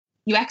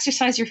you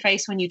exercise your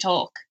face when you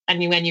talk and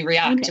when you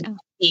react and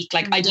speak.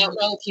 Like, I don't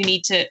know if you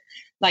need to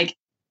like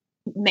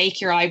make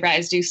your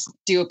eyebrows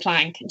do a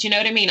plank. Do you know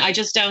what I mean? I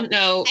just don't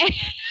know.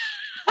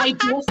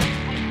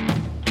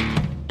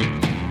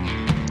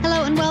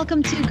 Hello and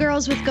welcome to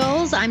Girls with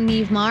Goals. I'm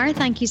Niamh Maher.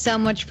 Thank you so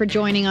much for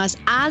joining us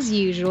as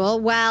usual.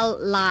 Well,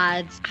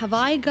 lads, have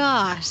I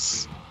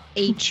got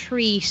a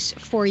treat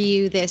for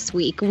you this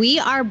week? We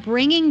are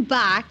bringing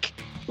back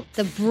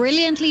the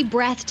brilliantly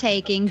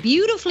breathtaking,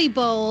 beautifully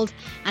bold,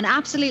 and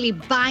absolutely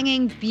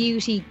banging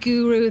beauty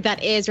guru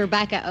that is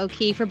Rebecca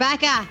O'Keeffe.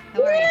 Rebecca,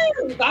 how are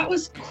you? That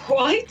was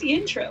quite the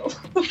intro.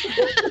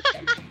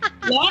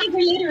 A lot of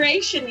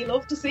alliteration. You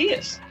love to see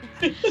it.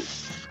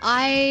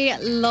 I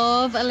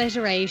love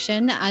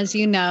alliteration, as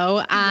you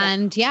know,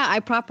 and I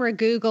proper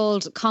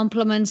Googled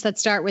compliments that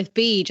start with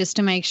B just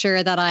to make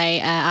sure that I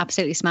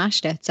absolutely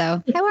smashed it.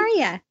 So how are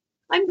you?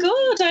 I'm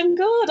good.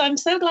 I'm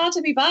so glad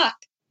to be back.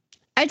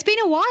 It's been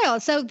a while.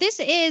 So this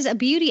is a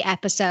beauty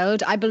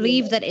episode. I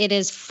believe that it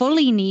is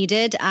fully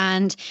needed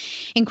and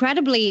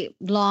incredibly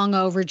long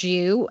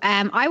overdue.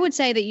 I would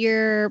say that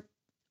you're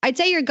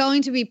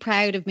going to be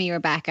proud of me,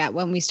 Rebecca,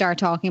 when we start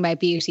talking about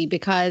beauty,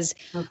 because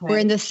we're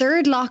in the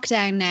third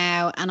lockdown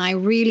now, and I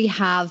really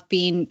have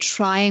been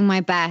trying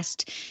my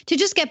best to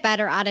just get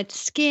better at it,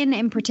 skin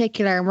in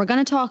particular. And we're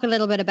going to talk a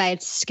little bit about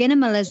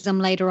skinimalism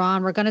later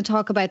on. We're going to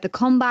talk about the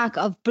comeback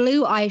of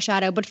blue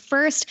eyeshadow. But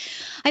first,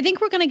 I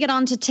think we're going to get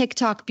on to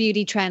TikTok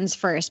beauty trends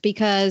first,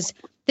 because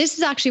this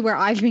is actually where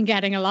I've been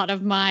getting a lot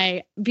of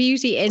my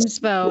beauty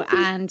inspo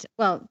and,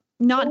 well,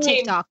 not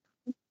TikTok.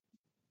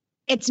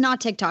 It's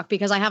not TikTok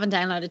because I haven't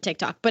downloaded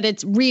TikTok, but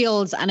it's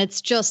Reels, and it's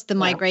just the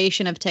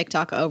migration of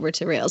TikTok over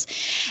to Reels.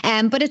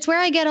 But it's where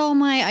I get all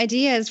my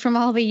ideas from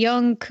all the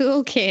young,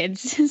 cool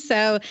kids.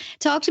 So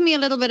talk to me a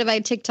little bit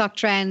about TikTok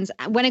trends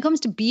when it comes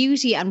to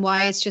beauty and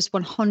why it's just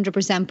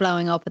 100%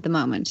 blowing up at the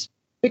moment.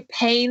 It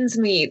pains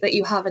me that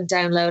you haven't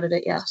downloaded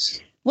it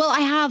yet. Well, I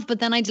have, but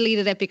then I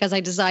deleted it because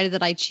I decided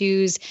that I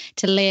choose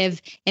to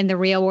live in the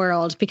real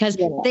world because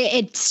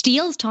it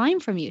steals time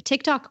from you.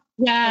 TikTok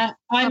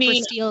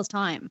steals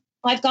time.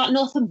 I've got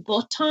nothing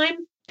but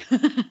time.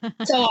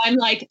 So I'm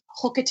like,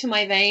 hook it to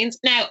my veins.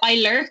 Now, I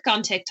lurk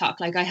on TikTok.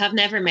 Like, I have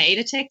never made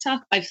a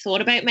TikTok. I've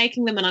thought about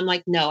making them and I'm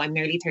like, no, I'm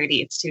nearly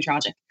 30. It's too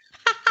tragic.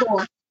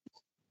 But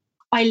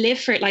I live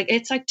for it. Like,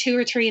 it's like 2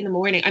 or 3 in the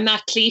morning. I'm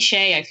not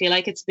cliche. I feel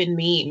like it's been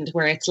memed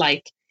where it's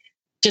like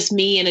just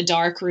me in a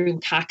dark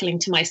room cackling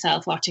to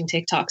myself watching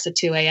TikToks at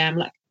 2 a.m.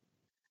 Like,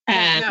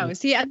 no,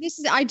 see, I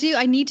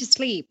need to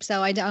sleep.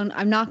 So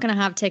I'm not going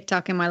to have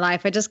TikTok in my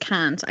life. I just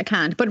can't. I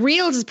can't. But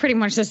Reels is pretty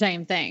much the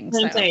same thing.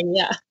 Same thing,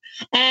 yeah.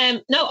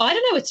 No, I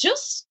don't know. It's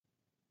just,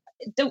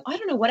 I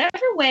don't know, whatever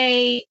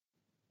way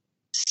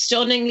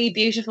stunningly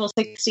beautiful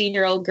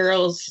 16-year-old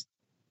girls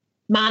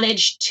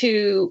manage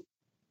to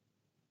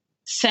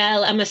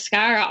sell a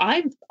mascara,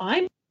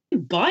 I'm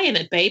buying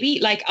it,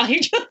 baby. Like, I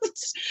think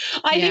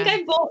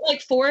I've bought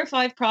like 4 or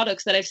 5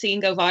 products that I've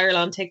seen go viral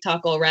on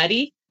TikTok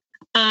already.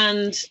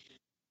 And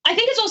I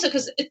think it's also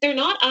because they're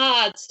not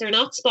ads, they're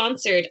not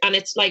sponsored, and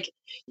it's like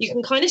you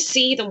can kind of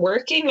see them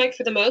working. Like,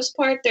 for the most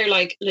part, they're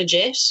like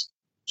legit.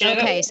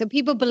 Okay, so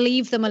people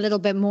believe them a little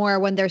bit more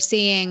when they're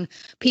seeing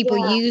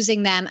people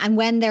using them and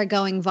when they're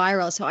going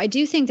viral. So I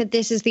do think that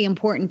this is the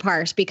important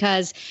part,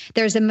 because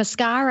there's a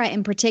mascara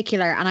in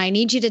particular, and I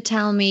need you to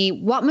tell me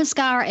what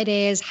mascara it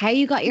is, how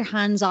you got your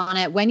hands on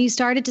it, when you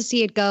started to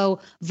see it go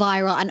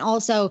viral, and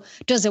also,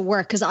 does it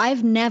work? Because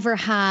I've never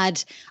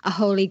had a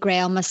holy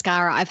grail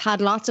mascara. I've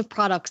had lots of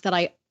products that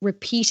I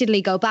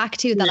repeatedly go back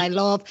to that I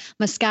love.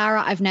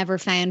 Mascara, I've never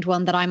found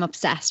one that I'm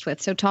obsessed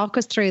with. So talk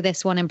us through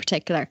this one in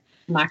particular.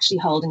 I'm actually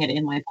holding it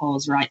in my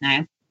paws right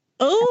now.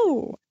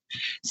 Oh,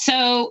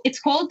 so it's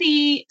called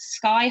the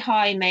Sky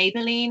High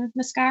Maybelline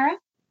mascara.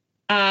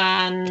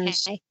 And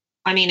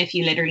I mean, if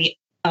you literally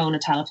own a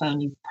telephone,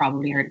 you've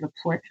probably heard of it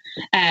before.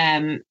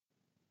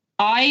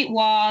 I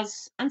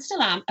was, and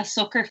still am, a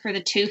sucker for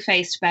the Too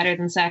Faced Better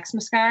Than Sex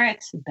mascara.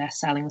 It's the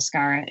best-selling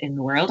mascara in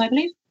the world, I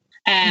believe.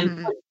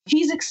 But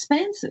she's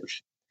expensive.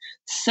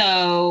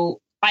 So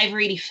I have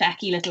really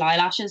fecky little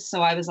eyelashes.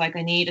 So I was like,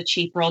 I need a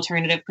cheaper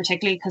alternative,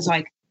 particularly because,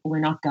 like, we're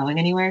not going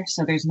anywhere,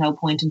 so there's no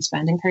point in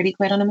spending 30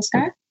 quid on a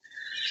mascara.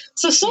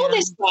 So I saw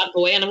this bad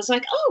boy and I was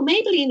like, oh,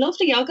 Maybelline,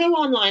 lovely, I'll go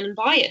online and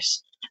buy it.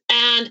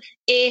 And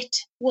it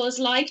was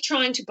like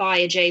trying to buy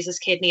a Jesus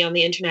kidney on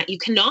the internet. You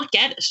cannot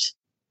get it.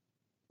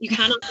 You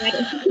cannot get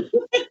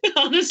it.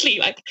 Honestly,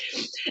 like,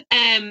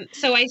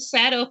 so I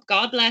set up,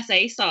 God bless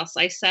ASOS,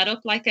 I set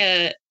up like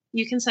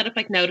you can set up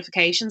like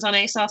notifications on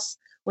ASOS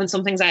when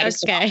something's out of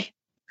stock.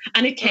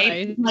 And it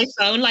came, my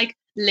phone like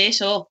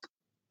lit up.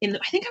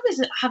 I think I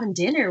was having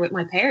dinner with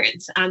my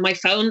parents and my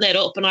phone lit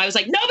up and I was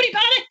like, nobody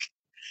panic.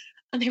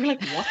 And they were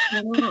like, what's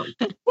going on?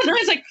 And I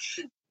was like,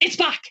 it's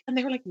back. And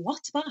they were like,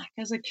 what's back? I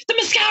was like, the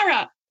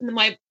mascara. And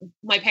then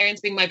my parents,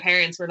 being my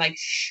parents, were like,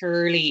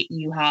 surely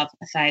you have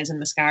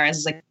 1,000 mascaras. I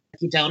was like,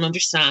 you don't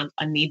understand.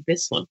 I need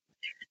this one.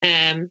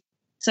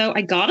 So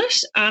I got it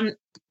and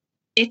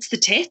it's the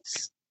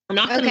tits. I'm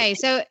not okay.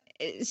 So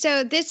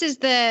so this is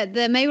the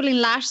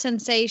Maybelline Lash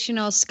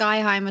Sensational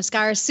Sky High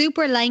Mascara,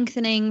 super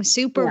lengthening,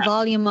 super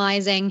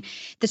volumizing.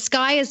 The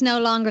sky is no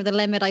longer the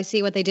limit. I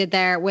see what they did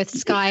there with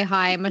Sky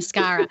High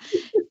Mascara.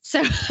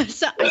 So I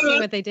see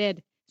what they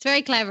did. It's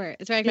very clever.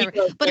 It's very clever.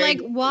 But like,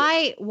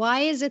 why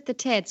is it the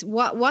tits?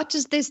 What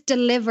does this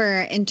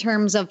deliver in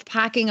terms of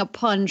packing a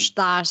punch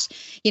that,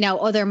 you know,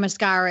 other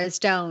mascaras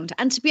don't?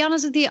 And to be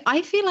honest with you,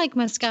 I feel like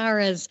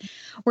mascaras,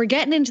 we're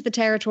getting into the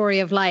territory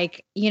of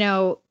like, you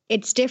know,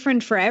 it's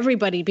different for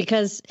everybody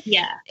because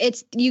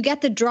it's, you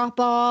get the drop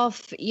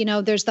off, you know,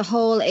 there's the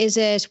whole, is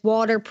it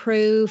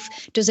waterproof?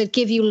 Does it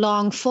give you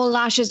long full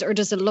lashes, or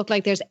does it look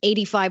like there's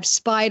 85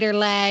 spider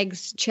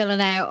legs chilling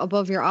out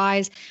above your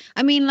eyes?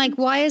 I mean, like,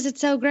 why is it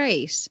so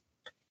great?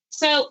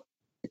 So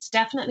it's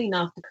definitely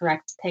not the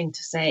correct thing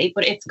to say,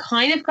 but it's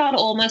kind of got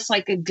almost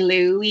like a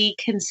gluey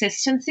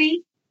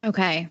consistency.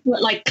 Okay.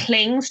 That like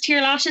clings to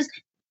your lashes.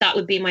 That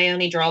would be my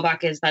only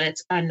drawback, is that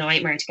it's a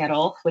nightmare to get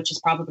off, which is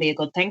probably a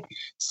good thing.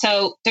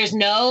 So there's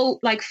no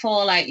like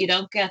fallout. You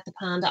don't get the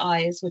panda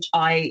eyes, which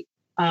I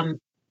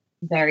am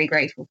very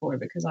grateful for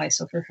because I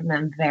suffer from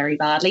them very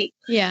badly.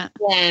 Yeah.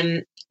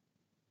 And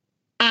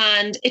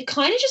it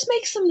kind of just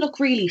makes them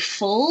look really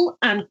full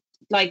and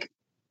like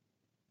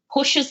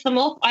pushes them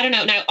up. I don't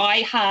know. Now, I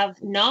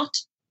have not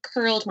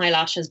curled my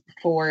lashes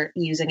before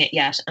using it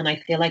yet, and I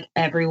feel like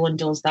everyone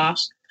does that,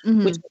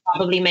 which would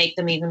probably make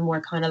them even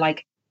more kind of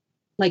like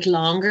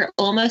longer,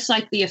 almost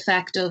like the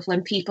effect of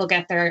when people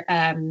get their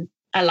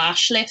a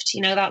lash lift,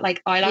 you know, that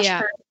like eyelash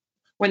curl,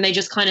 when they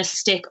just kind of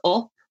stick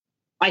up.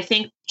 I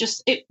think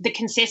just the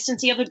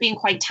consistency of it being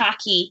quite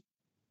tacky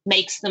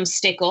makes them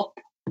stick up,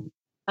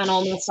 and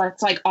almost like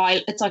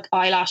it's like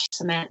eyelash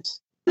cement.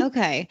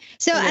 Okay.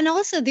 So, and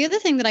also the other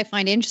thing that I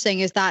find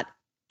interesting is that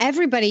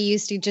everybody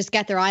used to just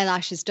get their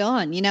eyelashes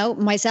done, you know,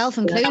 myself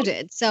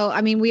included. So,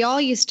 I mean, we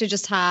all used to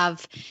just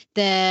have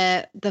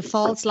the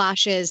false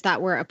lashes that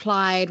were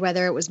applied,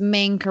 whether it was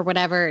mink or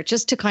whatever,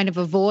 just to kind of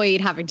avoid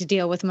having to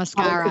deal with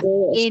mascara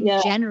in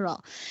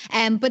general.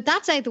 But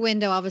that's out the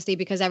window, obviously,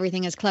 because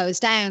everything is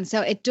closed down. So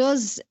it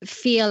does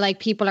feel like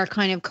people are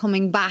kind of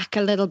coming back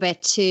a little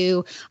bit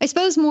to, I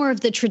suppose, more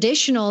of the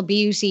traditional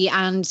beauty.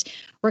 And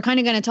we're kind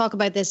of going to talk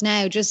about this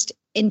now, just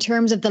in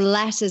terms of the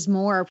less is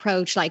more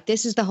approach. Like,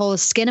 this is the whole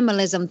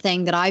skinimalism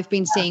thing that I've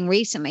been seeing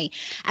recently,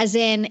 as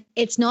in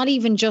it's not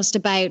even just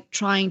about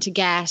trying to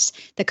get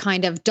the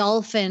kind of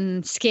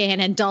dolphin skin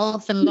and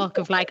dolphin look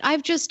of like,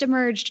 I've just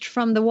emerged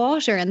from the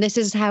water and this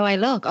is how I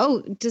look.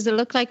 Oh, does it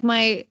look like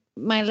my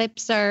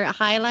lips are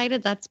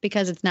highlighted? That's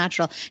because it's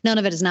natural. None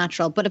of it is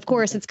natural. But of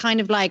course, it's kind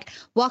of like,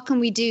 what can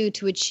we do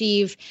to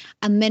achieve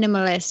a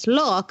minimalist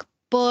look?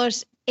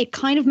 But it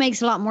kind of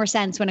makes a lot more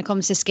sense when it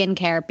comes to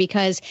skincare,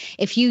 because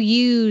if you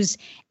use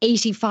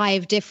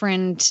 85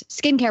 different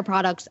skincare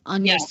products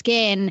on your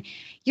skin's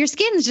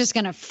just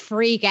going to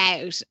freak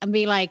out and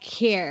be like,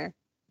 here,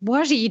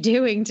 what are you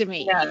doing to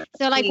me? Yeah,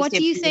 so like, what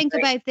do you think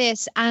about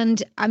this?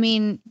 And I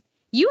mean,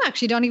 you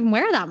actually don't even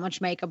wear that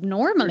much makeup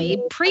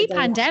normally.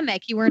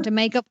 Pre-pandemic, you weren't a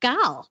makeup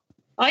gal.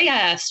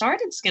 I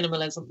started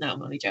skinimalism. No,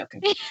 I'm only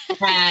joking.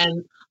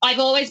 I've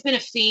always been a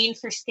fiend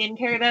for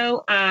skincare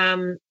though.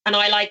 And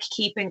I like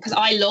keeping, because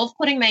I love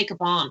putting makeup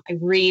on. I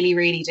really,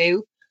 really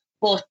do.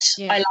 But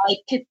I like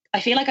it.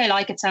 I feel like I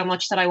like it so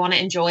much that I want to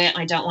enjoy it and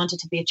I don't want it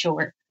to be a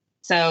chore.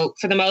 So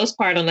for the most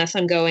part, unless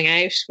I'm going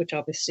out, which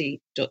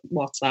obviously,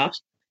 what's that?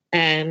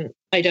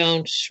 I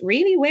don't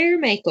really wear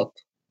makeup.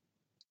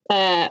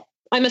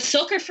 I'm a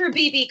sucker for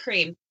BB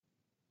cream.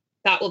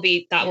 That will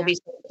be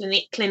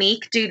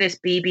Clinique do this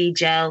BB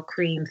gel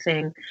cream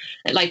thing.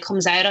 It like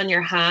comes out on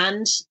your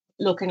hand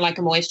looking like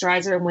a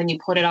moisturizer, and when you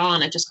put it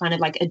on, it just kind of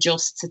like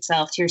adjusts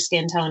itself to your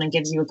skin tone and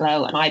gives you a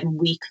glow, and I'm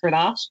weak for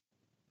that.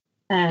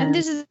 And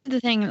this is the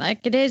thing,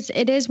 like it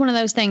is one of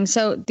those things.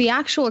 So the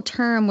actual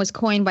term was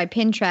coined by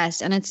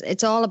Pinterest, and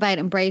it's all about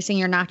embracing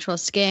your natural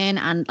skin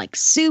and like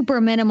super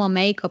minimal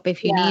makeup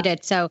if you need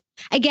it. So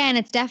again,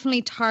 it's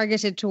definitely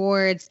targeted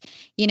towards,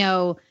 you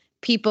know,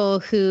 people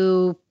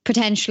who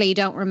potentially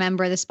don't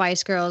remember the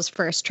Spice Girls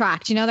first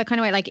track. You know, that kind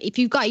of way, like if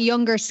you've got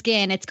younger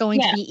skin, it's going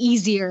to be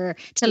easier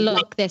to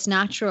look this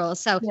natural.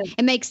 So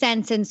it makes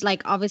sense, since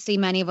like obviously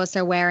many of us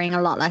are wearing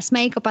a lot less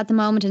makeup at the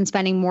moment and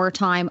spending more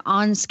time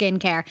on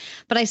skincare.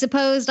 But I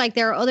suppose like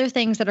there are other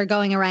things that are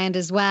going around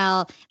as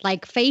well,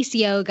 like face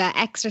yoga,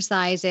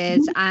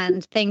 exercises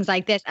and things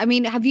like this. I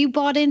mean, have you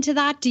bought into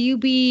that? Do you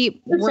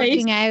be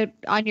working out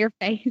on your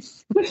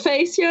face? The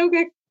face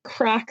yoga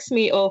cracks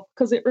me up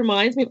because it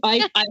reminds me,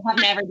 I have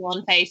never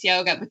done face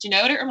yoga, but you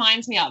know what it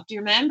reminds me of? Do you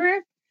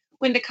remember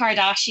when the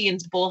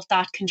Kardashians bought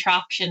that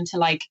contraption to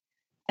like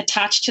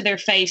attach to their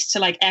face to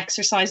like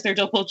exercise their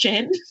double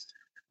chin?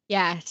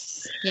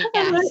 Yes,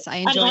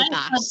 I enjoyed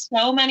that.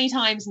 So many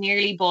times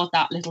nearly bought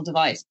that little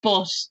device,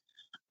 but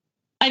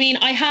I mean,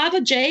 I have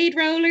a jade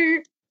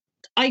roller.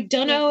 I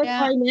don't know if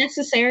I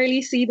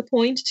necessarily see the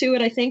point to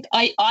it. I think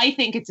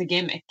it's a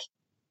gimmick.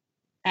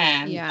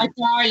 Like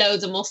there are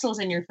loads of muscles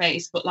in your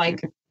face, but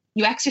like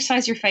you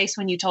exercise your face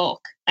when you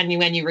talk and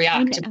when you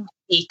react to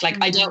speak.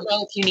 Like I don't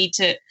know if you need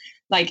to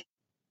like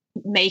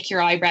make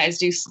your eyebrows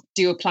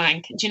do a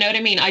plank. Do you know what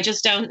I mean? I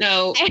just don't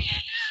know.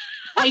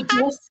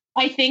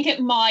 I think it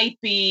might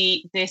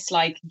be this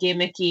like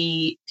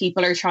gimmicky,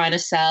 people are trying to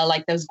sell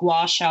like those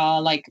gua sha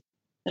like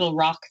little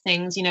rock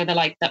things, you know, they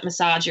like that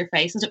massage your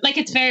face and stuff. Like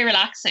it's very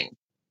relaxing.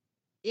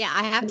 Yeah,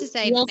 I have to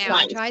say now,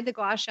 I tried the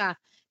gua sha.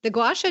 The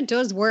gua sha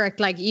does work.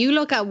 Like you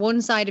look at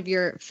one side of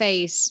your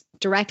face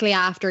directly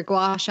after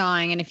gua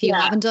shaing, and if you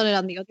haven't done it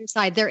on the other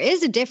side, there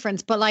is a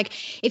difference. But like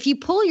if you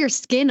pull your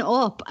skin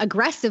up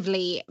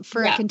aggressively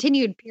for a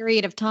continued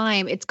period of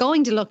time, it's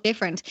going to look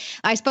different.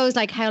 I suppose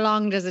like how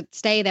long does it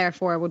stay there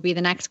for would be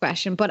the next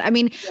question. But I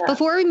mean,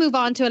 before we move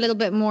on to a little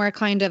bit more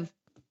kind of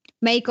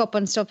makeup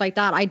and stuff like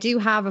that, I do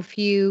have a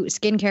few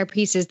skincare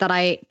pieces that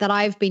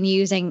I've been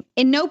using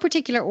in no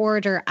particular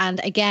order.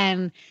 And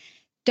again,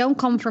 don't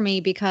come for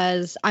me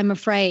because I'm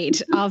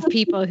afraid of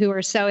people who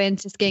are so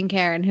into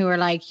skincare and who are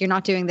like, you're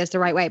not doing this the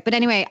right way. But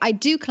anyway, I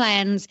do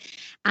cleanse,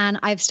 and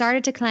I've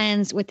started to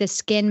cleanse with the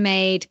Skin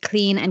Made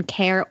Clean and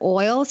Care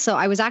oil. So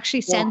I was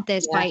actually sent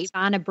this by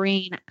Ivana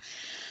Breen,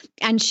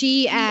 and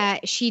she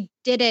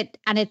did it,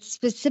 and it's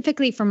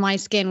specifically for my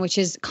skin, which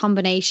is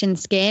combination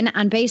skin.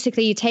 And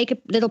basically you take a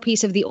little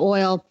piece of the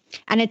oil,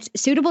 and it's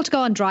suitable to go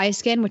on dry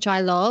skin, which I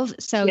love.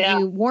 So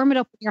you warm it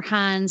up with your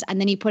hands, and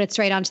then you put it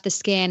straight onto the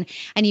skin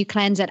and you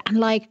cleanse it. And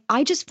like,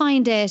 I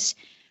find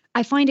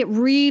it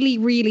really,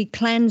 really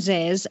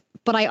cleanses,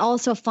 but I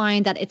also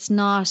find that it's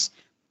not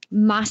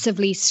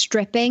massively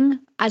stripping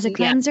as a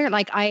cleanser.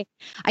 Like I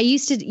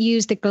used to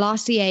use the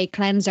Glossier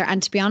cleanser,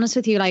 and to be honest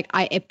with you, like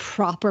it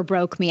proper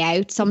broke me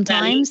out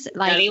sometimes.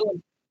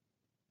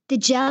 The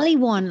jelly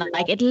one,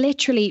 like it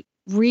literally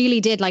really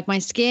did. Like my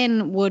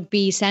skin would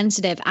be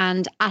sensitive,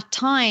 and at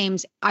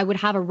times I would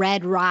have a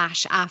red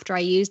rash after I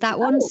used that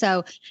one.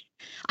 So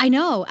I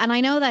know. And I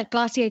know that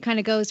Glossier kind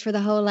of goes for the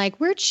whole, like,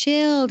 we're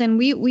chilled and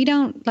we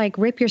don't like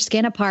rip your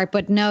skin apart.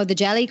 But no, the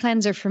jelly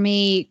cleanser for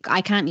me,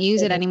 I can't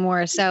use it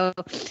anymore. So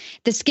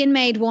the Skin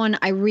Made one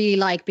I really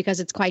like because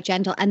it's quite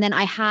gentle. And then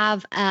I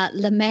have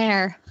La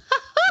Mer.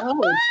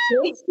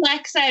 Big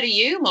flex out of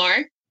you,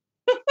 Mark.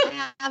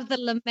 I have the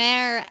La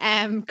Mer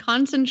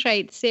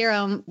concentrate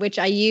serum, which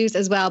I use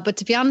as well. But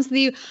to be honest with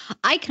you,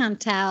 I can't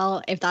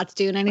tell if that's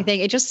doing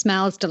anything. It just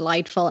smells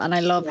delightful, and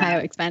I love how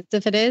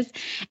expensive it is.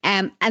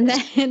 And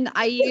then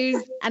I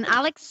use an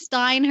Alex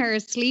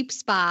Steinher sleep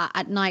spa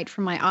at night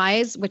for my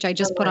eyes, which I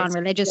just put on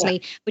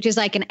religiously, which is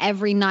like an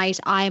every night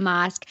eye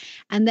mask.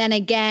 And then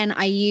again,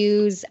 I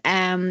use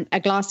a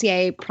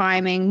Glossier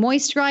priming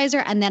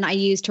moisturizer, and then I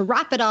use, to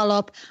wrap it all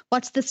up,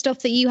 what's the stuff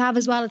that you have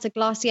as well? It's a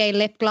Glossier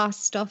lip gloss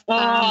stuff.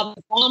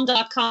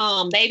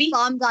 Balm.com, baby.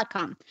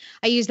 Balm.com.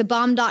 I use the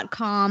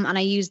Balm.com, and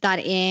I use that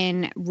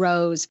in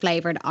rose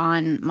flavored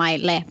on my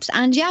lips.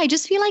 And yeah, I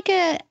just feel like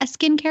a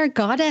skincare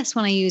goddess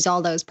when I use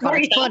all those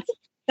products.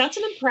 That's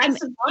an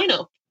impressive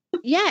lineup.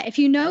 Yeah, if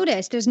you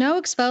notice, there's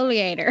no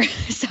exfoliator.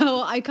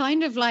 So I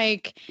kind of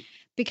like,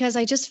 because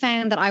I just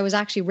found that I was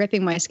actually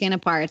ripping my skin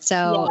apart.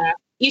 So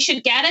you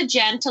should get a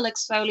gentle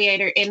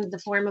exfoliator in the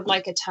form of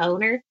like a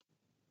toner.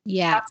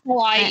 Yeah. That's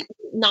why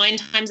 9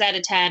 times out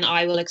of 10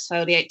 I will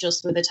exfoliate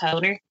just with a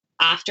toner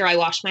after I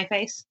wash my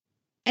face.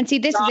 And see,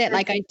 this is it.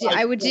 Like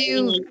I would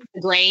do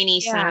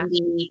grainy,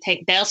 sandy.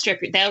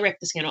 They'll rip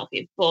the skin off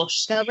you, but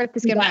they'll rip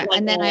the skin off,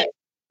 and then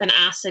an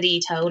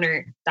acidy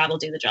toner that'll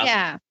do the job.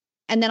 Yeah.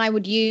 And then I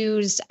would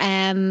use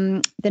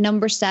the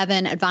number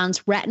 7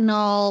 Advanced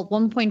Retinol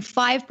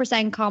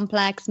 1.5%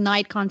 complex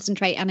night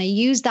concentrate, and I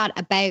use that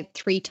about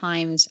 3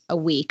 times a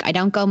week. I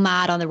don't go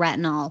mad on the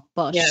retinol,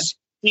 but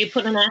do you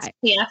put an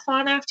SPF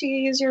on after you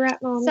use your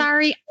retinol?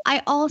 Sorry,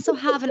 I also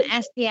have an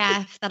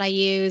SPF that I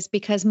use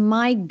because,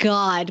 my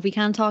God, we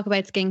can't talk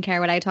about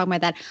skincare without talking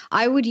about that.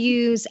 I would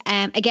use,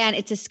 again,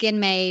 it's a Skin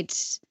Made.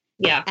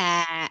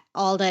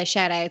 All the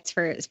shout outs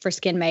for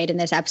Skin Made in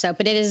this episode,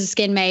 but it is a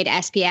Skin Made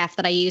SPF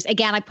that I use.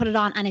 Again, I put it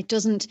on and it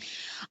doesn't,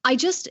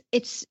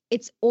 it's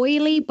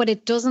oily, but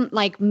it doesn't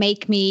like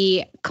make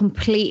me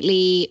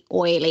completely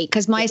oily,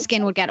 because my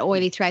skin would get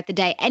oily throughout the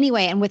day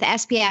anyway. And with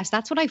SPFs,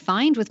 that's what I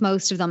find with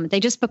most of them.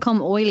 They just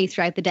become oily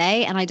throughout the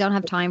day, and I don't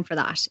have time for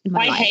that in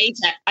my life.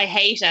 I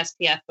hate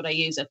SPF, but I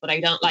use it, but I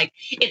don't like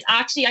it's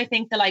actually, I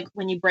think that like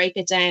when you break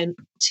it down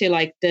to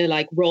like the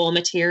like raw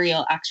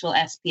material, actual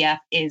SPF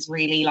is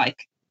really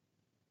like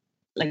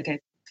a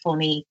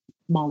funny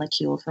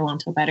molecule, for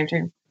want of a better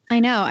term. I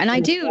know. And I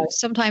do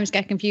sometimes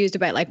get confused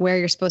about like where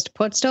you're supposed to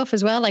put stuff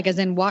as well. Like as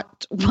in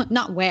what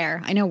not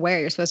where, I know where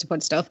you're supposed to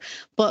put stuff,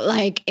 but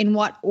like in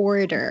what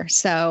order.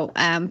 So,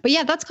 but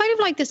yeah, that's kind of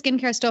like the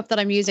skincare stuff that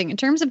I'm using. In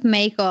terms of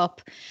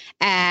makeup,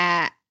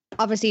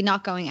 obviously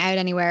not going out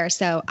anywhere,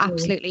 so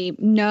absolutely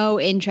no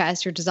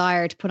interest or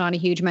desire to put on a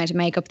huge amount of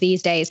makeup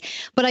these days.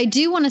 But I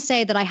do want to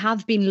say that I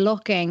have been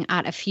looking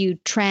at a few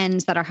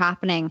trends that are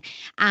happening,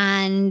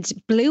 and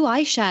blue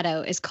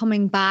eyeshadow is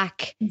coming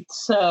back.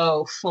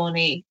 So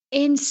funny.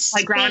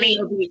 Insane.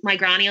 My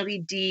granny will be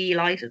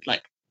delighted.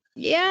 Like,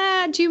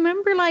 Yeah, do you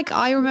remember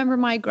I remember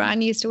my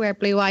gran used to wear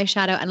blue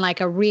eyeshadow and like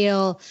a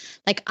real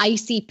like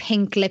icy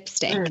pink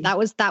lipstick. Mm. That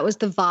was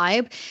the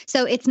vibe.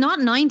 So it's not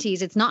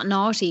 90s, it's not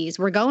noughties.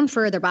 We're going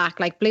further back.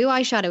 Like blue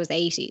eyeshadow is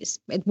 80s.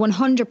 It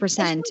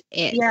 100%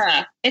 is.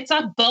 Yeah, it's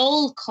that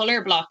bold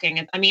color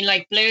blocking. I mean,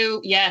 like blue,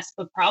 yes,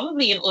 but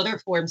probably in other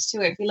forms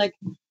too. I feel like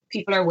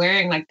people are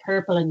wearing like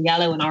purple and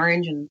yellow and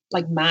orange and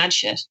like mad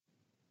shit.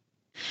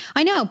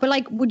 I know, but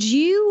like would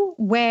you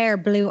wear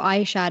blue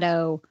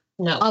eyeshadow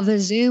No. of a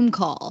Zoom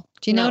call?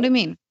 Do you know what I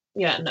mean?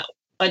 Yeah, no.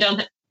 I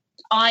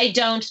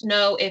don't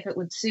know if it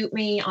would suit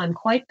me. I'm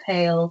quite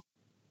pale.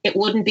 It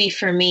wouldn't be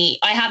for me.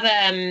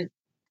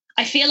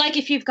 I feel like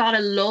if you've got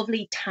a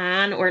lovely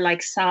tan or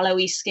like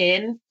sallowy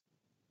skin,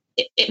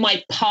 it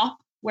might pop.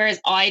 Whereas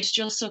I'd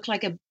just look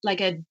like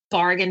a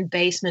bargain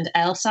basement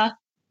Elsa.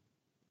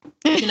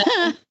 You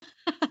know?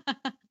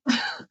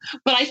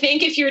 But I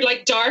think if you're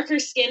like darker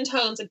skin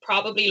tones, it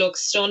probably looks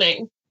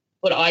stunning.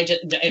 But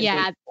it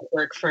wouldn't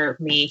work for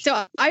me.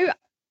 So I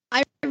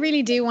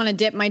really do want to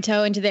dip my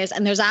toe into this,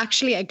 and there's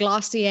actually a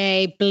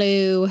Glossier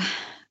blue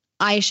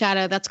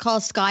eyeshadow that's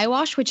called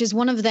Skywash, which is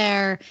one of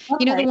their,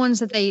 you know, the ones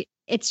that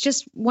it's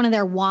just one of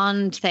their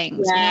wand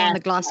things, you know, on the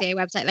Glossier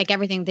website, like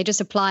everything, they just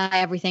apply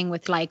everything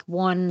with like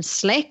one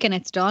slick and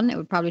it's done. It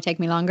would probably take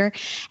me longer.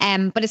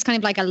 But it's kind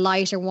of like a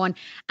lighter one.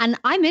 And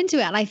I'm into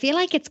it. I feel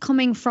like it's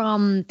coming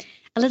from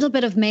a little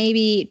bit of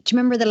maybe, do you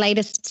remember the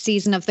latest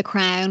season of The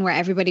Crown where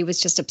everybody was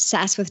just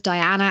obsessed with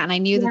Diana? And I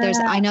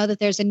know that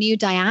there's a new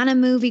Diana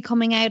movie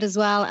coming out as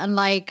well. And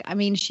like, I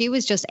mean, she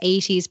was just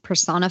 80s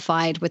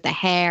personified with the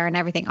hair and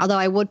everything. Although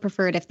I would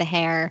prefer it if the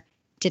hair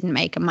didn't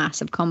make a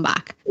massive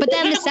comeback. But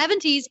then the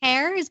 70s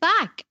hair is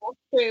back. That's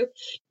true.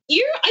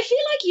 I feel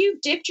like you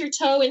dipped your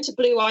toe into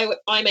blue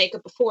eye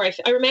makeup before.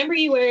 I remember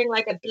you wearing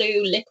like a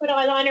blue liquid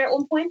eyeliner at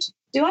one point.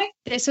 Do I?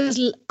 This was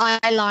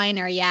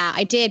eyeliner, yeah,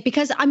 I did.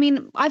 Because, I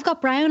mean, I've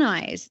got brown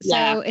eyes.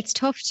 So it's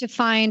tough to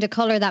find a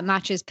colour that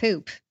matches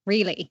poop,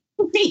 really.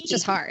 It's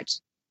just hard.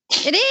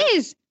 It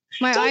is.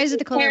 My eyes are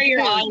the colour of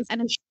poop.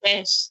 And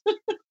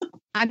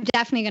I'm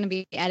definitely going to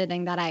be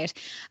editing that out.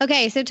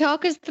 Okay, so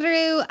talk us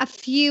through a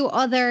few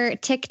other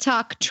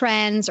TikTok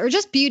trends or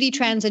just beauty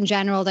trends in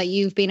general that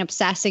you've been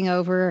obsessing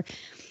over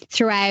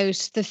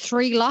throughout the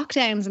 3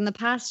 lockdowns in the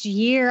past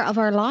year of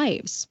our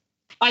lives.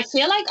 I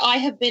feel like I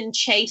have been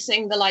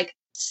chasing the like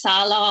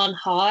salon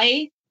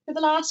high for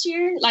the last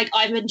year. Like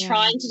I've been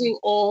trying to do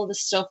all the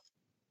stuff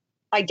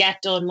I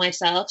get done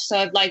myself. So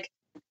I've like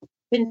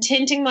been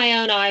tinting my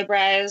own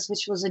eyebrows,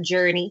 which was a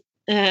journey.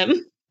 I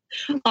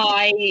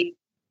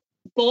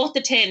bought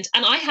the tint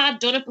and I had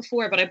done it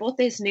before, but I bought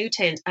this new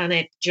tint and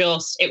it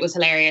was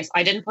hilarious.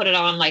 I didn't put it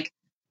on like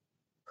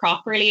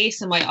properly.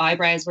 So my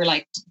eyebrows were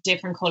like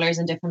different colors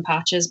and different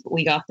patches, but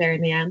we got there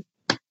in the end.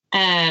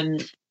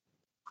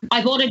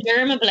 I bought a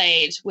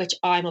Dermablade, which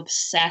I'm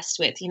obsessed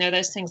with. You know,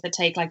 those things that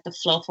take like the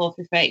fluff off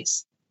your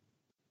face.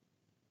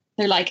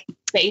 They're like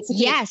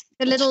basically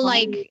the little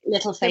face.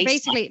 They're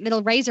basically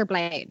little razor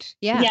blade.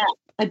 Yeah. Yeah.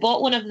 I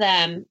bought one of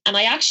them and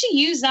I actually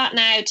use that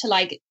now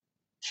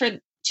to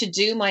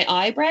do my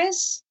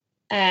eyebrows.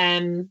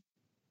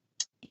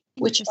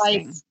 Which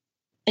I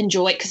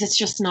enjoy because it's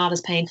just not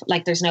as painful.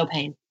 Like there's no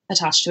pain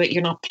attached to it.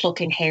 You're not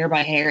plucking hair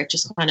by hair. It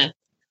just kind of,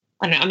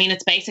 I don't know. I mean,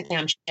 it's basically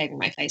I'm shaving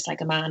my face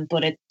like a man,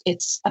 but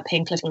it's a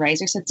pink little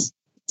razor, so it's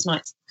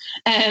nice.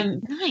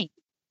 Nice.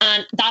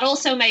 And that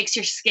also makes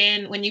your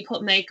skin, when you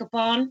put makeup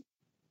on,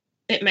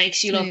 it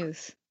makes you look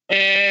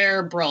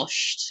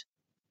airbrushed.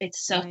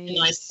 It's such a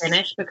nice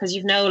finish because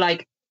you've no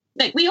like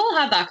we all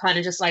have that kind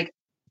of just like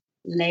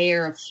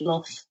layer of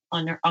fluff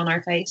on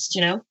our face,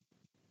 you know?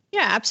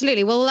 Yeah,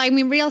 absolutely. Well, I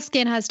mean, real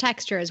skin has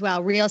texture as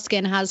well. Real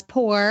skin has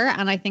pore.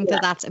 And I think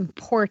that that's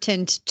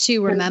important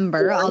to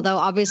remember. Although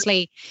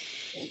obviously,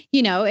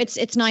 you know,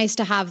 it's nice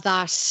to have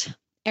that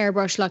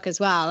airbrush look as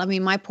well. I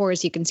mean, my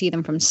pores, you can see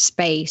them from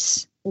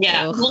space.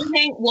 Yeah. So.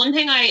 One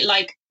thing I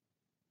like,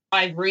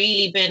 I've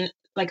been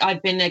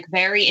like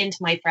very into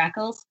my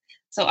freckles.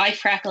 So I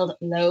freckled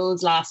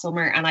loads last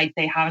summer and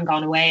they haven't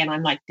gone away. And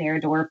I'm like, they're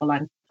adorable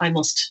and I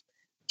must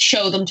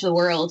show them to the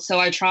world. So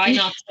I try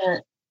not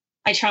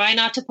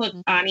to put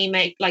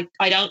any I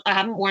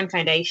haven't worn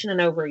foundation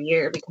in over a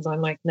year because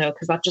I'm like, no,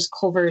 because that just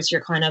covers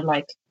your kind of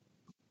like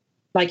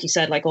you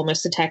said, like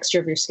almost the texture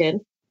of your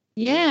skin.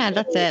 Yeah,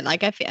 that's it.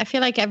 Like I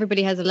feel like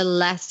everybody has a little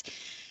less,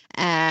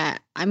 I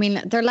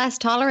mean, they're less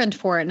tolerant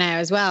for it now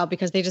as well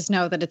because they just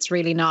know that it's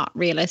really not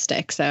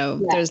realistic.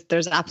 So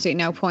there's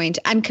absolutely no point.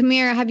 And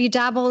Camille, have you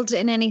dabbled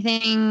in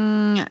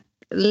anything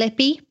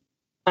lippy?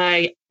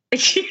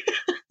 Did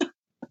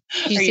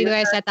you see the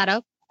way I set that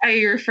up? Are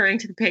you referring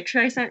to the picture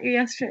I sent you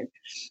yesterday?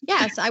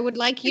 Yes, I would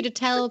like you to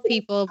tell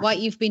people what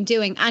you've been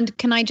doing. And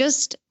can I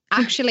just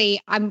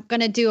I'm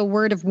going to do a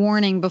word of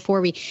warning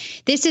before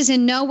this is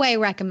in no way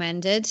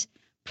recommended.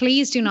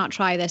 Please do not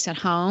try this at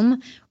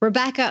home.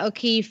 Rebecca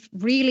O'Keefe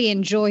really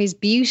enjoys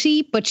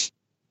beauty, but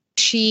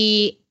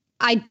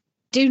I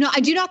do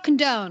not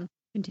condone.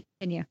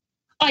 Continue.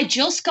 I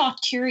just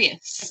got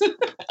curious.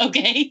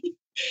 Okay.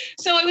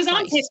 So I was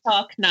on Right.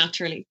 TikTok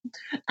naturally,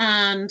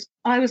 and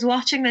I was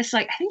watching this,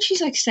 like, I think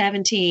she's like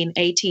 17,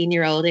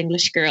 18-year-old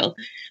English girl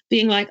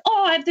being like,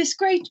 oh, I have this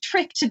great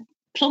trick to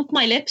plump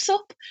my lips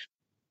up.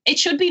 It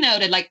should be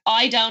noted, like,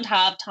 I don't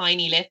have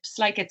tiny lips.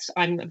 Like,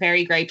 I'm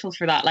very grateful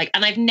for that. Like,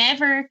 and I've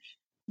never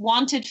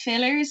wanted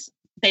fillers.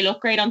 They look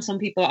great on some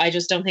people. I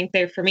just don't think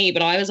they're for me.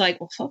 But I was like,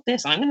 well, fuck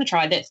this. I'm going to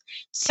try this.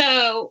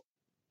 So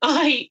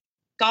I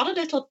got a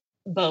little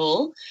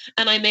bowl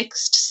and I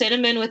mixed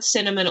cinnamon with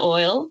cinnamon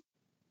oil.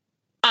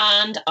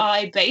 And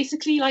I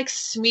basically like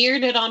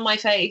smeared it on my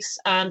face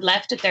and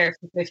left it there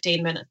for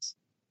 15 minutes.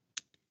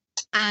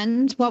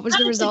 And what was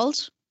the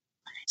result?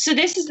 So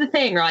this is the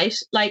thing, right?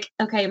 Like,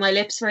 okay, my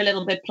lips were a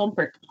little bit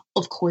plumper.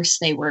 Of course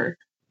they were,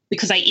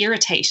 because I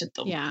irritated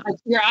them. Yeah. Like,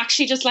 you're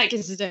actually just like,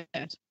 This is it.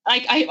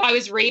 like I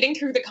was reading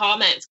through the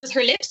comments, because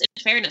her lips,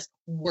 in fairness,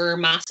 were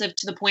massive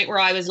to the point where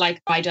I was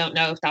like, I don't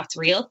know if that's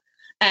real.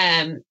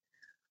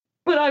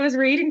 But I was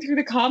reading through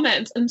the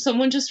comments and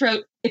someone just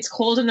wrote, it's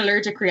called an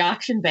allergic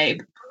reaction,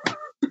 babe.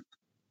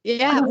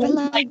 Yeah, but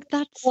like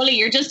that's Fully,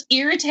 you're just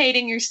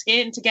irritating your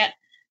skin to get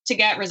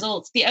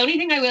results. The only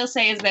thing I will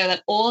say is, though,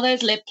 that all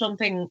those lip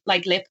plumping,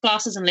 like lip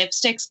glosses and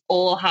lipsticks,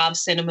 all have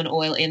cinnamon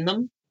oil in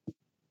them.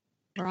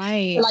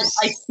 right. Like,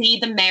 I see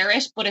the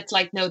merit, but it's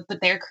like, no,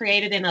 but they're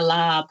created in a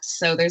lab,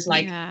 so there's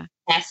like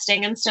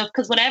testing and stuff.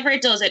 Because whatever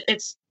it does,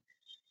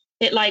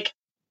 it like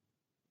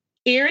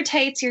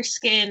irritates your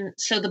skin,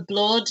 so the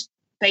blood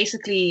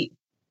basically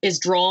is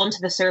drawn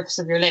to the surface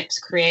of your lips,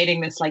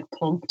 creating this like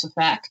plumped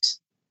effect.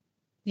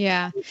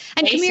 Yeah.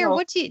 And Camille,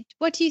 what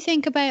do you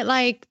think about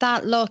like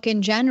that look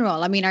in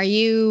general? I mean, are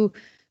you,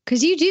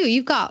 because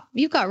you've got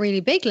really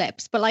big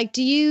lips, but like,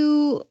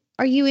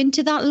 are you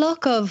into that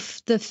look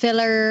of the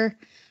filler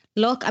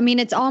look? I mean,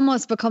 it's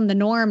almost become the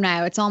norm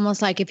now. It's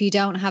almost like if you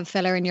don't have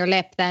filler in your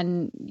lip,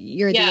 then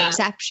you're the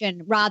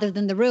exception rather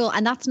than the rule.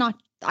 And that's not,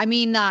 I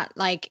mean that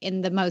like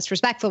in the most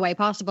respectful way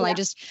possible. Yeah.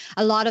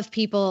 A lot of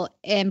people,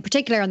 in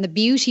particular in the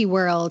beauty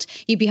world,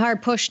 you'd be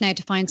hard pushed now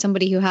to find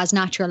somebody who has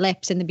natural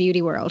lips in the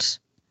beauty world.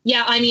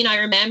 Yeah, I mean, I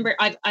remember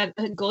I've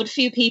a good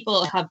few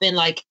people have been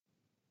like,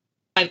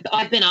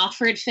 I've been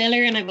offered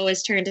filler and I've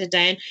always turned it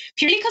down,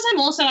 purely because I'm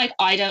also like,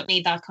 I don't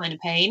need that kind of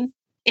pain.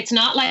 It's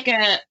not like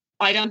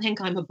I don't think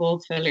I'm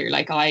above filler.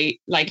 Like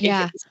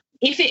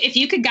if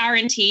you could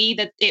guarantee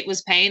that it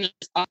was painless,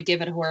 I'd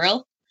give it a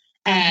whirl.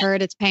 I've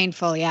heard it's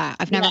painful. Yeah,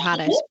 I've never had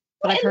it,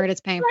 but I've heard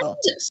it's painful.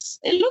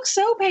 It looks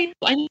so painful.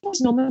 I know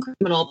it's numbing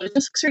criminal, but it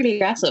just looks really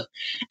aggressive.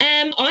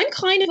 I'm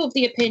kind of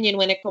the opinion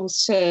when it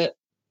comes to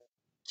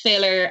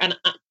filler and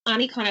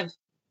any kind of,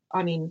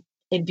 I mean,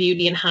 in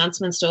beauty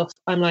enhancement stuff,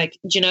 I'm like,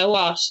 do you know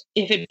what?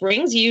 If it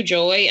brings you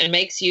joy and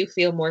makes you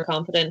feel more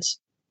confident,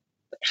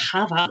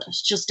 have at it.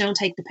 Just don't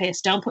take the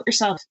piss. Don't put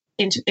yourself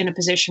in a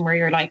position where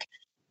you're like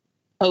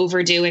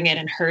overdoing it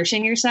and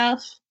hurting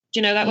yourself. Do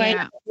you know that way?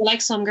 Like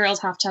some girls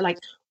have to, like,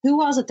 who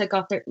was it that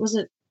got their, was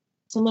it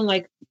someone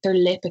like their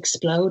lip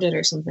exploded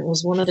or something? It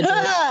was one of the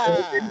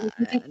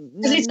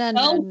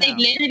no.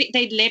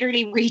 They'd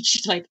literally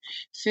reached like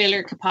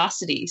filler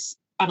capacities.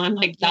 And I'm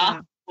like,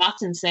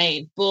 that's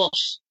insane. But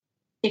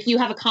if you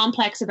have a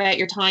complex about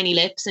your tiny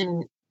lips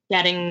and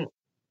getting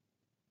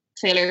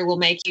filler will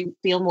make you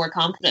feel more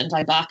confident,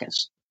 I back it.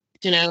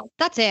 Do you know?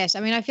 That's it. I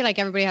mean, I feel like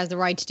everybody has the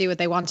right to do what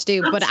they want to do.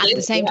 Absolutely, but at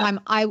the same time,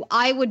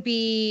 I would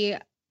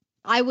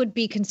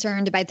be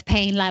concerned about the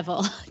pain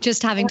level,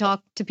 just having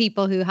talked to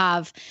people who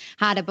have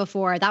had it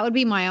before. That would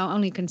be my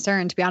only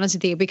concern, to be honest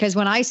with you, because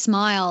when I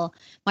smile,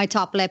 my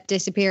top lip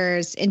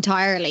disappears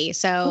entirely.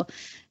 So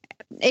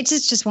it's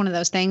just one of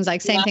those things,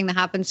 like same thing that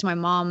happens to my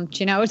mom.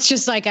 You know, it's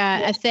just like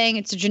a thing.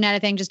 It's a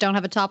genetic thing. Just don't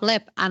have a top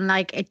lip. And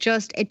like, it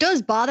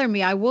does bother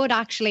me.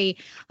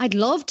 I'd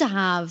love to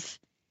have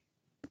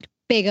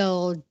big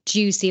old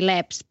juicy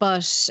lips,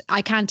 but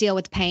I can't deal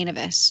with the pain of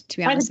it, to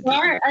be honest.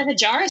 I have a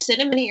jar of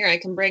cinnamon here I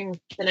can bring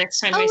the next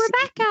time. Oh,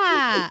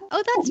 Rebecca.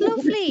 Oh, that's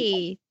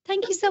lovely.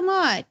 Thank you so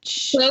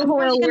much.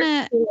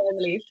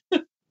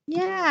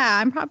 Yeah,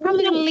 I'm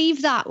probably going to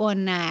leave that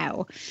one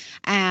now.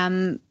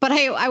 But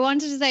I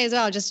wanted to say as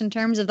well, just in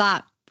terms of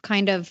that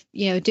kind of,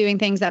 you know, doing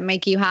things that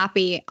make you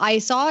happy. I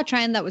saw a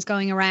trend that was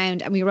going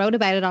around and we wrote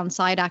about it on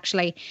site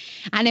actually.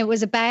 And it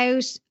was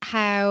about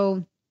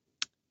how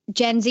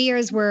Gen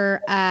Zers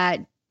were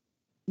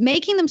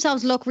making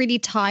themselves look really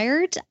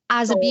tired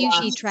as a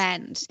beauty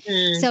trend.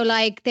 So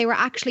like they were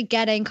actually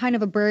getting kind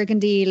of a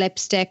burgundy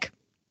lipstick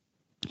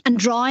and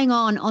drawing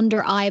on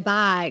under eye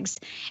bags.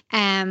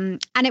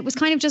 And it was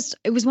kind of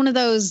it was one of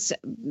those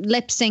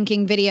lip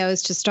syncing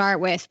videos to start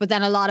with, but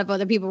then a lot of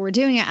other people were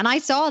doing it. And I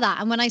saw that.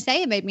 And when I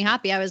say it made me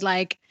happy, I was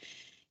like,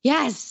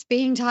 Yes,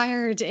 being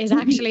tired is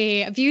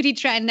actually a beauty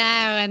trend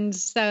now. And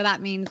so that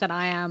means that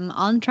I am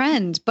on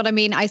trend. But I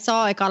mean, I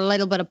saw it got a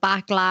little bit of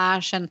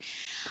backlash. And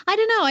I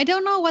don't know. I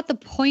don't know what the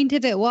point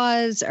of it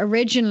was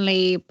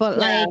originally. But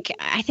like,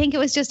 I think it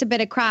was just a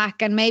bit of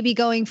crack and maybe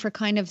going for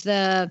kind of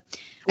the.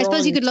 I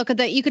suppose you could look at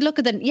the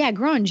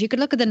grunge. You could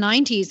look at the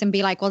 90s and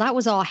be like, well, that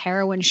was all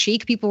heroin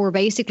chic. People were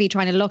basically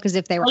trying to look as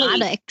if they were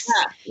addicts.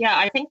 Yeah.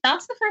 I think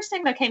that's the first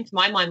thing that came to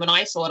my mind when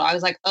I saw it. I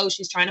was like, oh,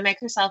 she's trying to make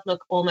herself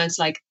look almost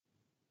like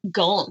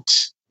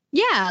gaunt.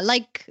 Yeah,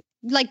 like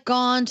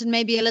gaunt and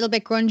maybe a little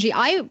bit grungy.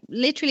 I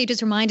literally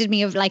just reminded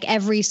me of like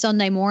every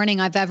Sunday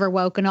morning I've ever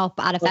woken up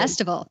at a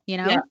festival, you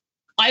know? Yeah.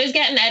 I was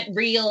getting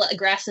real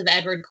aggressive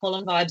Edward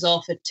Cullen vibes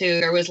off it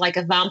too. There was like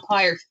a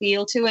vampire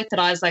feel to it that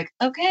I was like,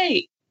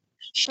 okay,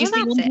 she's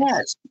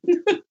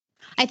the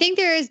I think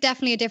there is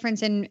definitely a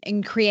difference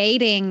in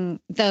creating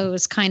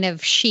those kind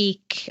of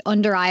chic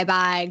under eye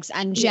bags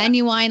and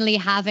genuinely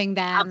having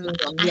them.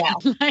 Yeah.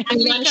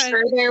 I'm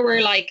sure there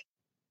were like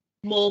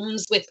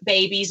mums with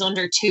babies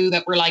under 2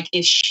 that were like,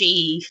 is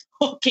she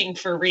fucking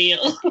for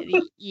real?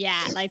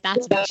 Yeah, like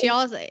that's she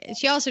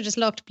also just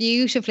looked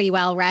beautifully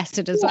well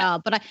rested as well.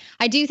 But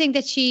I do think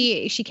that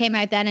she came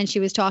out then and she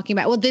was talking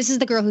about, well, this is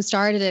the girl who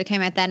started it,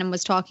 came out then and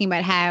was talking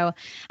about how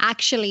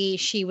actually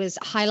she was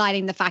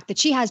highlighting the fact that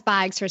she has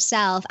bags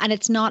herself and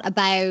it's not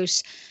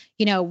about,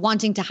 you know,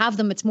 wanting to have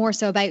them. It's more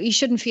so about you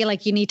shouldn't feel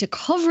like you need to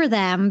cover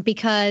them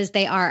because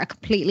they are a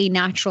completely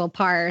natural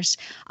part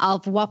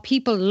of what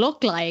people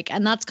look like.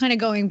 And that's kind of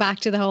going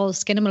back to the whole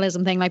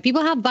skinimalism thing. Like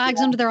people have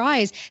bags under their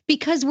eyes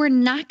because we're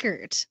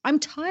knackered. I'm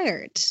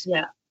tired.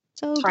 Yeah.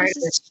 So tired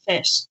of this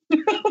shit.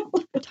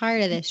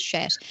 Tired of this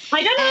shit.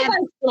 I don't know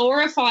about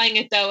glorifying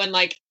it though and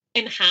like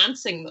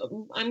enhancing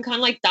them. I'm kind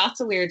of like,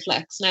 that's a weird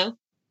flex, no?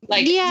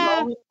 Like,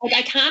 yeah, like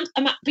I can't,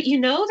 but you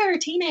know, there are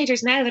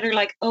teenagers now that are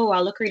like, oh,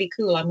 I'll look really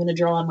cool. I'm going to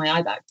draw on my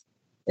eye bag.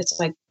 It's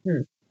like,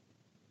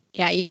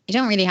 Yeah, you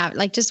don't really have,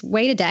 like, just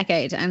wait a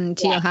decade and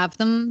you'll have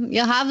them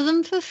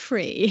for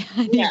free.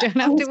 You don't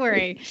have to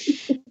worry.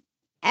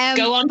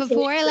 Go on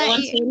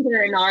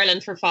Tinder in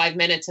Ireland for 5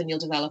 minutes and you'll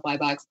develop eye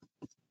bags.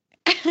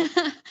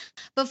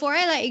 Before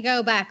I let you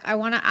go back, I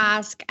want to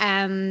ask,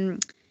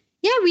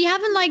 yeah, we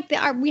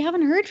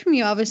haven't heard from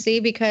you obviously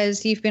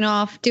because you've been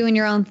off doing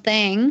your own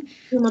thing.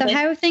 So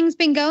how have things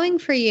been going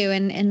for you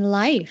in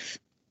life?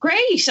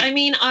 Great. I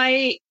mean,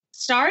 I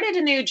started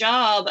a new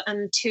job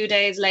and 2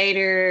 days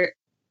later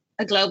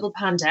a global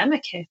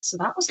pandemic hit. So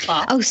that was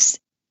fun. Oh,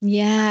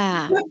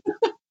 yeah.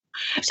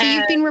 So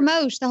you've been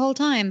remote the whole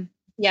time?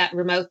 Yeah,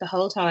 remote the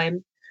whole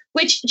time.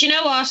 Which, do you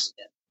know what?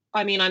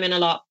 I mean, I'm in a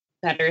lot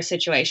better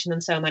situation than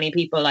so many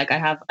people. Like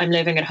I'm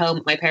living at home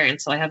with my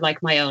parents, so I have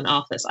like my own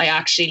office. I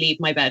actually leave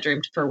my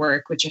bedroom for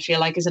work, which I feel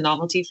like is a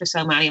novelty for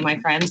so many of my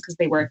friends because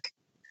they work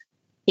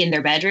in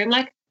their bedroom.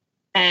 Like,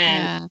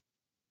 I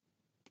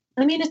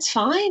mean, it's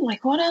fine.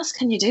 Like, what else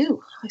can you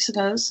do? I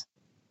suppose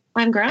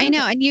I'm grand. I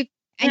know, and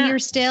you're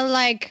still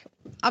like,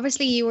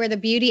 obviously, you were the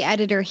beauty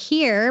editor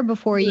here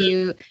before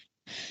you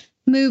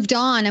moved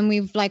on, and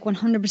we've like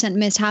 100%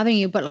 missed having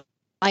you, but.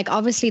 Like,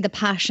 obviously, the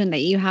passion that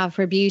you have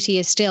for beauty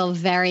is still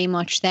very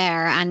much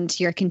there and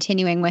you're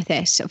continuing with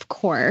it, of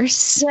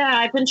course. Yeah,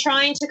 I've been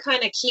trying to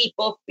kind of keep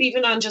up,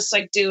 even on just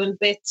like doing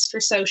bits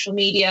for social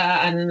media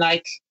and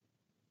like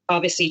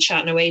obviously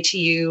chatting away to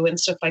you and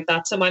stuff like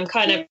that. So I'm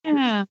kind of,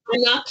 I'm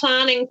not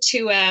planning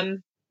to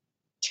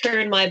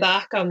turn my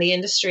back on the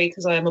industry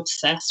because I'm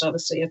obsessed,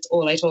 obviously. It's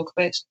all I talk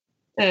about.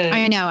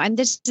 I know. And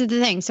this is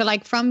the thing. So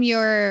like from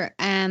your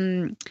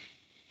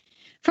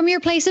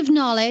place of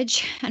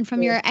knowledge and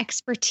from your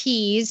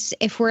expertise,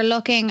 if we're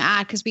looking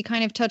at, because we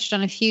kind of touched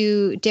on a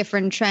few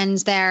different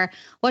trends there,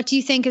 what do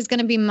you think is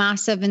going to be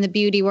massive in the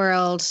beauty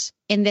world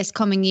in this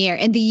coming year,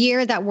 in the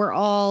year that we're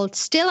all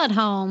still at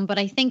home, but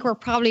I think we're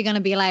probably going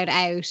to be allowed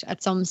out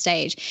at some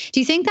stage? Do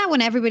you think that when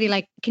everybody,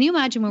 like, can you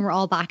imagine when we're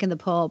all back in the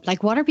pub,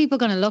 like what are people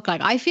going to look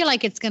like? I feel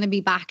like it's going to be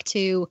back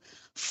to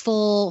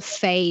full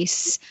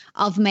face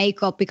of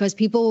makeup because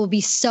people will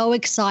be so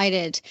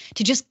excited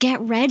to just get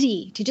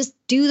ready, to just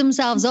do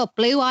themselves up,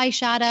 blue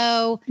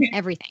eyeshadow,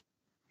 everything.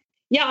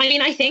 Yeah, I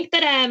mean, I think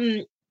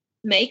that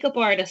makeup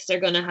artists are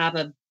going to have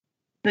a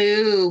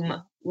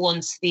boom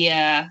once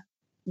the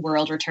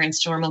world returns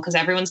to normal because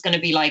everyone's going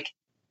to be like,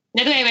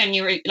 you know, the way when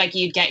you were like,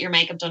 you'd get your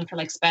makeup done for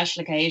like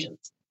special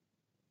occasions.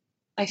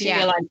 I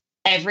feel like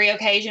every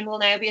occasion will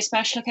now be a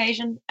special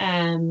occasion.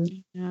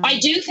 I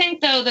do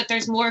think though that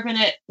there's more of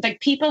like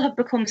people have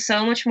become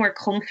so much more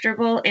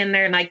comfortable in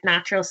their like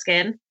natural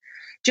skin,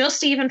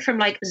 just even from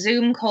like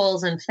Zoom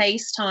calls and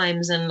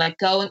FaceTimes and like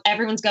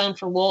everyone's going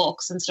for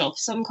walks and stuff.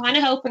 So I'm kind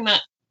of hoping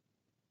that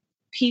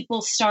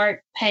people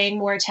start paying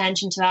more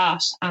attention to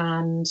that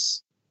and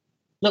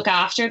look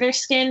after their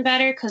skin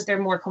better because they're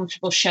more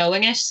comfortable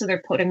showing it. So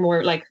they're putting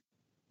more like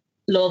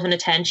love and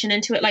attention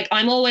into it. Like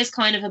I'm always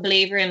kind of a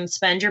believer in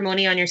spend your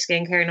money on your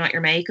skincare, not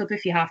your makeup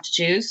if you have to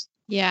choose.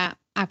 Yeah,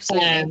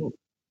 absolutely.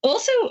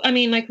 Also, I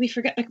mean, like we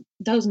forget, like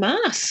those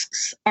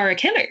masks are a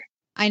killer.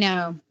 I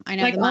know.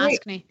 Like, the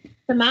maskne.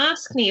 The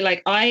maskne,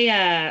 like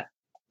I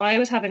I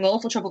was having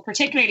awful trouble,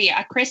 particularly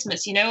at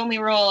Christmas. You know, when we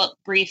were all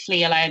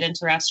briefly allowed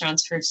into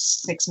restaurants for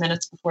 6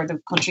 minutes before the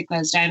country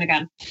closed down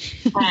again.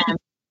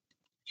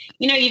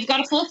 You know, you've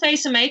got a full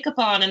face of makeup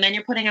on and then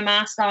you're putting a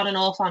mask on and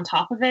off on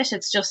top of it.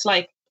 It's just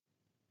like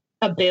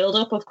a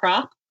build-up of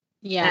crap.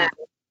 Yeah.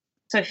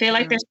 So I feel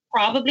like there's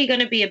probably going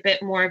to be a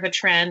bit more of a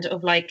trend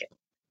of like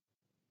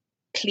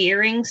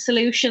clearing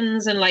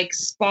solutions and like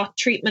spot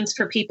treatments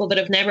for people that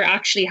have never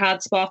actually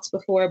had spots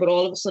before, but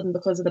all of a sudden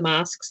because of the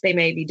masks they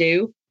maybe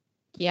do.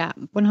 Yeah,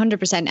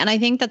 100%. And I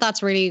think that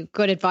that's really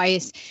good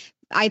advice.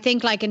 I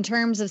think like in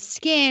terms of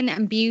skin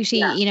and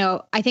beauty, you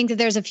know, I think that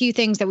there's a few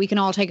things that we can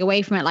all take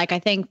away from it. Like I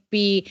think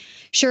be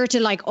sure to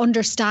like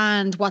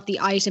understand what the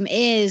item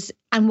is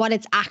and what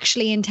it's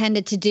actually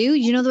intended to do.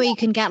 You know, the way you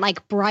can get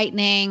like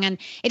brightening, and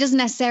it doesn't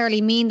necessarily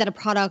mean that a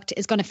product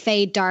is going to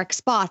fade dark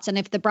spots. And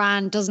if the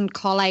brand doesn't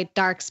call out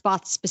dark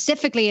spots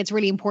specifically, it's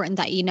really important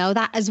that you know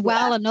that as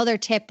well. Yeah. Another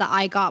tip that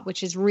I got,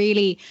 which has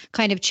really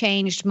kind of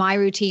changed my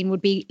routine,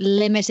 would be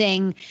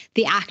limiting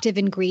the active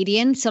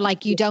ingredients. So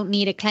like you don't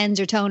need a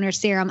cleanser, toner,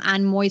 serum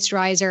and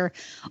moisturizer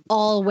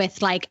all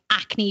with like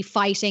acne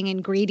fighting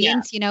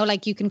ingredients. You know,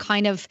 like you can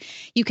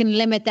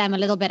limit them a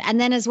little bit.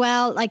 And then as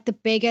well, like the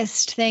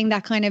biggest thing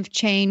that kind of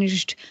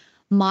changed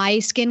my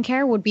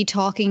skincare would be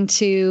talking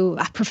to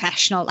a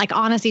professional, like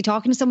honestly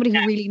talking to somebody who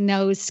really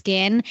knows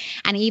skin,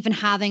 and even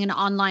having an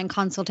online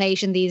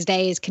consultation these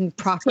days can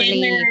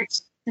properly.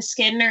 The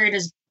Skin Nerd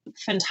is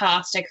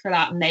fantastic for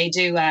that, and they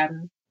do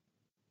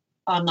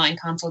online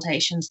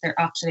consultations. They're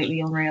absolutely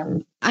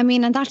unreal. I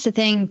mean, and that's the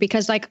thing,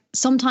 because like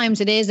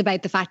sometimes it is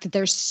about the fact that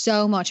there's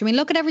so much. I mean,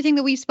 look at everything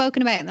that we've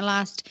spoken about in the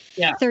last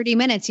 30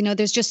 minutes. You know,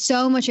 there's just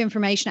so much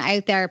information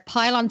out there.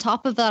 Pile on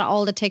top of that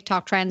all the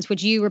TikTok trends,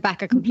 which you,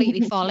 Rebecca,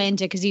 completely fall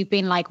into because you've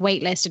been like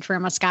waitlisted for a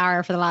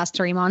mascara for the last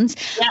 3 months.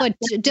 Yeah.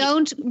 But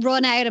don't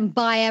run out and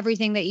buy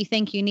everything that you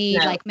think you need.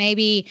 No. Like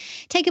maybe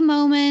take a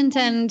moment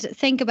and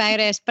think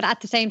about it. But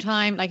at the same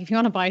time, like if you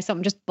want to buy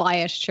something, just buy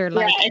it. Sure.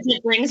 Like, if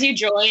it brings you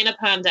joy in a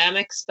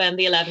pandemic, spend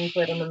the 11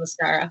 quid on the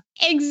mascara.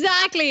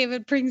 Exactly. If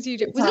it brings you,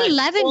 was it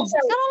 11? Also, is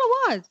that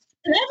all it was?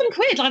 11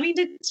 quid. I mean,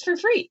 it's for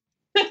free.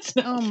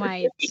 Oh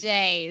my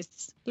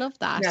days. Love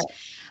that. Yeah.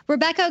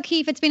 Rebecca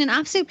O'Keeffe, it's been an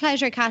absolute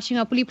pleasure catching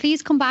up. Will you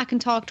please come back and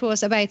talk to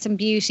us about some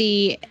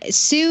beauty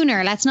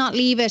sooner? Let's not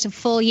leave it a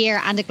full year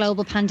and a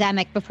global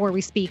pandemic before we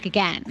speak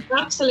again.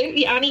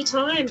 Absolutely.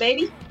 Anytime,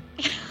 baby.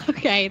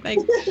 Okay,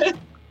 thanks.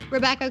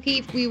 Rebecca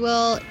O'Keeffe, we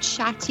will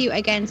chat to you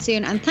again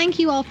soon. And thank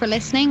you all for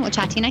listening. We'll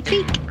chat to you next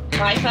week.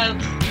 Bye,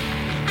 folks.